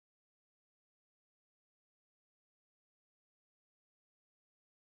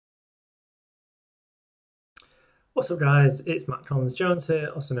What's up guys, it's Matt Collins-Jones here,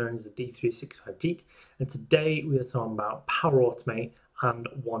 also known as the D365 Geek, and today we are talking about Power Automate and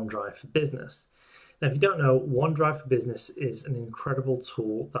OneDrive for Business. Now if you don't know, OneDrive for Business is an incredible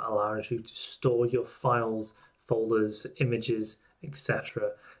tool that allows you to store your files, folders, images,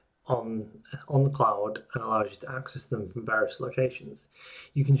 etc. on the cloud and allows you to access them from various locations.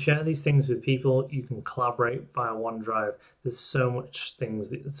 You can share these things with people, you can collaborate via OneDrive. There's so many things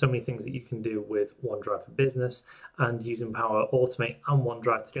that you can do with OneDrive for Business, and using Power Automate and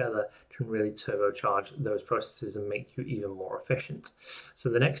OneDrive together can really turbocharge those processes and make you even more efficient. So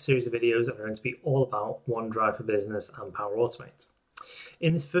the next series of videos are going to be all about OneDrive for Business and Power Automate.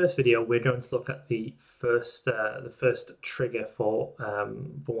 In this first video, we're going to look at the first trigger for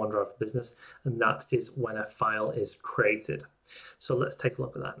OneDrive for Business, and that is when a file is created. So let's take a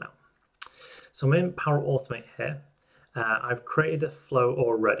look at that now. So I'm in Power Automate here. I've created a flow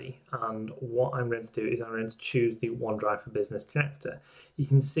already, and what I'm going to do is I'm going to choose the OneDrive for Business connector. You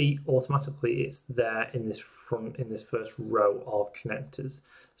can see automatically it's there in this first row of connectors.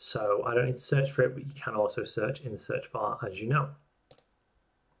 So I don't need to search for it, but you can also search in the search bar, as you know.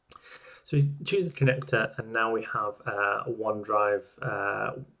 So we choose the connector, and now we have a OneDrive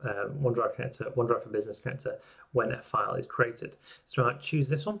connector, OneDrive for Business connector when a file is created. So I choose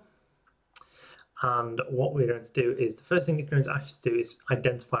this one, and what we're going to do is the first thing it's going to actually do is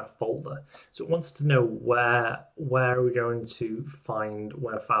identify a folder. So it wants to know where are we going to find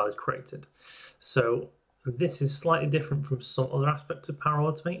when a file is created. So this is slightly different from some other aspects of Power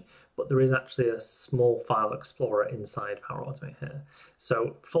Automate, but there is actually a small file explorer inside Power Automate here.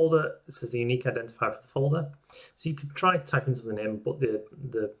 So folder says the unique identifier for the folder. So you could try typing something in, but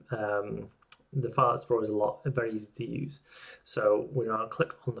the file explorer is very easy to use. So we're going to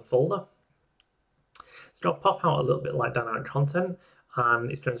click on the folder. It's going to pop out a little bit like dynamic content,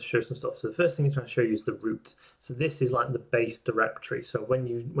 and it's going to show some stuff. So the first thing it's going to show you is the root. So this is like the base directory. So when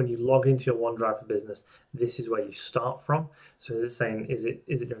you log into your OneDrive for Business, this is where you start from. So is it saying, is it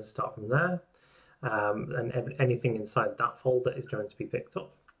going to start from there? And anything inside that folder is going to be picked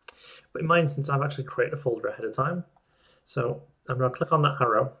up. But in my instance, I've actually created a folder ahead of time. So I'm going to click on that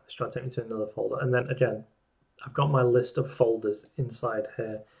arrow. It's trying to take me to another folder. And then again, I've got my list of folders inside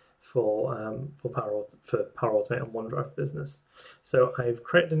here for Power Automate and OneDrive for Business. So I've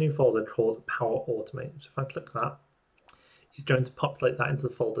created a new folder called Power Automate. So if I click that, it's going to populate that into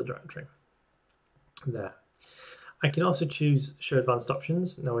the folder directory. There. I can also choose Show Advanced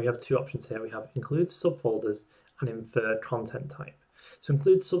Options. Now we have two options here. We have Include Subfolders and Infer Content Type. So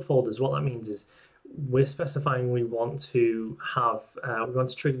Include Subfolders, what that means is we're specifying we want to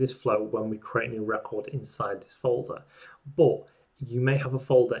trigger this flow when we create a new record inside this folder. But you may have a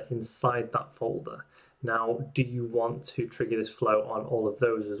folder inside that folder. Now, do you want to trigger this flow on all of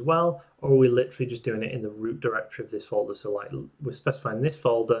those as well, or are we literally just doing it in the root directory of this folder? So like we're specifying this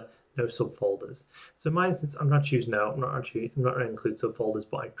folder, no subfolders. So in my instance, I'm going to choose no. I'm not going to include subfolders,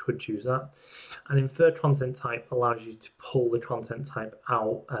 but I could choose that. And Infer Content Type allows you to pull the content type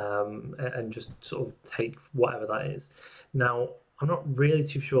out and just sort of take whatever that is. Now, I'm not really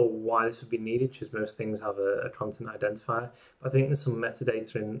too sure why this would be needed, because most things have a content identifier. But I think there's some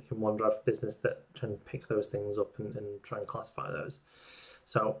metadata in OneDrive for Business that can pick those things up and try and classify those.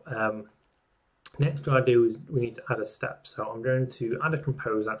 So next what I do is we need to add a step. So I'm going to add a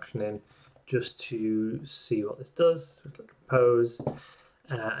compose action in just to see what this does. So click compose.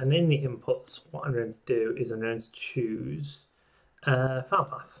 And in the inputs, what I'm going to do is I'm going to choose file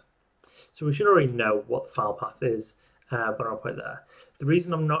path. So we should already know what the file path is. But I'll put it there. The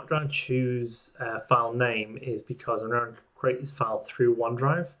reason I'm not going to choose file name is because I'm going to create this file through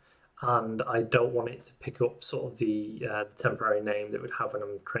OneDrive, and I don't want it to pick up sort of the temporary name that it would have when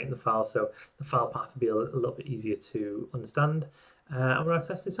I'm creating the file. So the file path would be a little bit easier to understand. I'm going to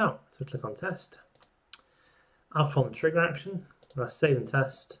test this out. So click on test. I'll perform the trigger action. I'm going to save and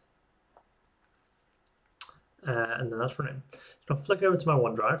test. And then that's running. So I'll flick over to my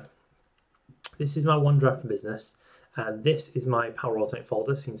OneDrive. This is my OneDrive for Business. This is my Power Automate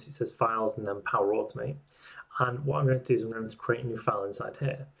folder, since it says Files and then Power Automate. And what I'm going to do is I'm going to create a new file inside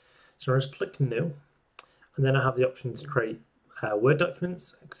here. So I'm just click New, and then I have the option to create Word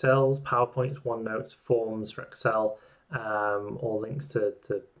documents, Excels, PowerPoints, OneNotes, forms for Excel, or links to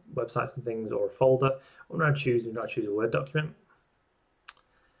websites and things, or a folder. What I'm going to choose a Word document.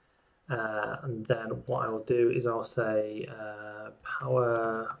 And then what I will do is I'll say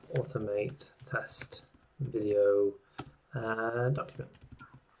Power Automate Test Video document,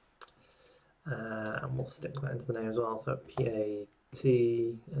 and we'll stick that into the name as well. So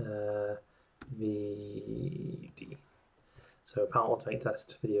PATVD. So Power Automate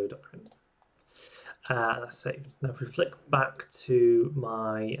Test Video document. That's saved. Now if we flick back to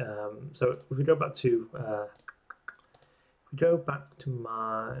my, so if we go back to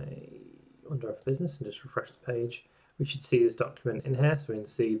my OneDrive for Business and just refresh the page, we should see this document in here, so we can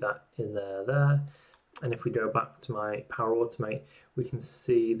see that in there. And if we go back to my Power Automate, we can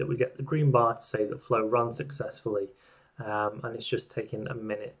see that we get the green bar to say that flow ran successfully, and it's just taking a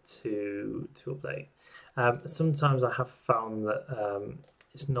minute to update. Sometimes I have found that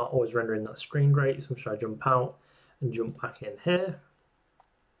it's not always rendering that screen great, so I'm trying to jump out and jump back in here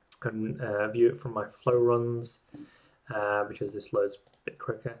and view it from my flow runs, because this loads a bit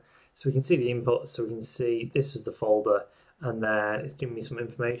quicker. So we can see the input, so we can see this is the folder, and then it's giving me some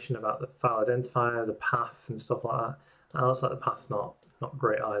information about the file identifier, the path and stuff like that. And it looks like the path's not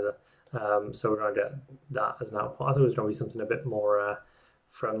great either. So we're going to get that as an output. I thought it was going to be something a bit more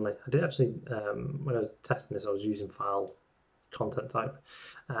friendly. I did actually, when I was testing this, I was using file content type,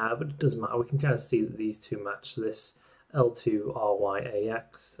 but it doesn't matter. We can kind of see that these two match. So this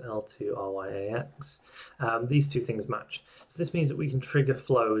L2RYAX, L2RYAX, these two things match. So this means that we can trigger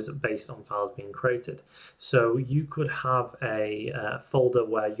flows based on files being created. So you could have a folder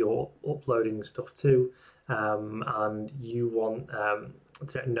where you're uploading stuff to, and you want to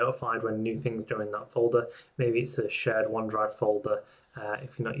get notified when new things go in that folder. Maybe it's a shared OneDrive folder.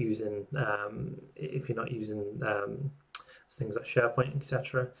 If you're not using things like SharePoint,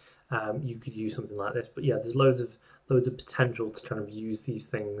 etc., you could use something like this. But yeah, there's loads of potential to kind of use these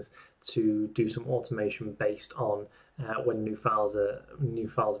things to do some automation based on when new files are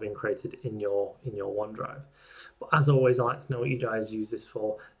being created in your OneDrive. But as always, I like to know what you guys use this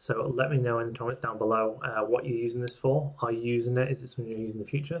for. So let me know in the comments down below what you're using this for. Are you using it? Is it something you're using in the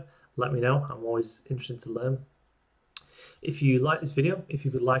future? Let me know. I'm always interested to learn. If you like this video, if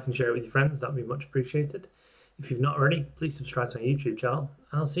you could like and share it with your friends, that would be much appreciated. If you've not already, please subscribe to my YouTube channel,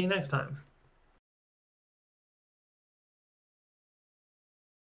 and I'll see you next time.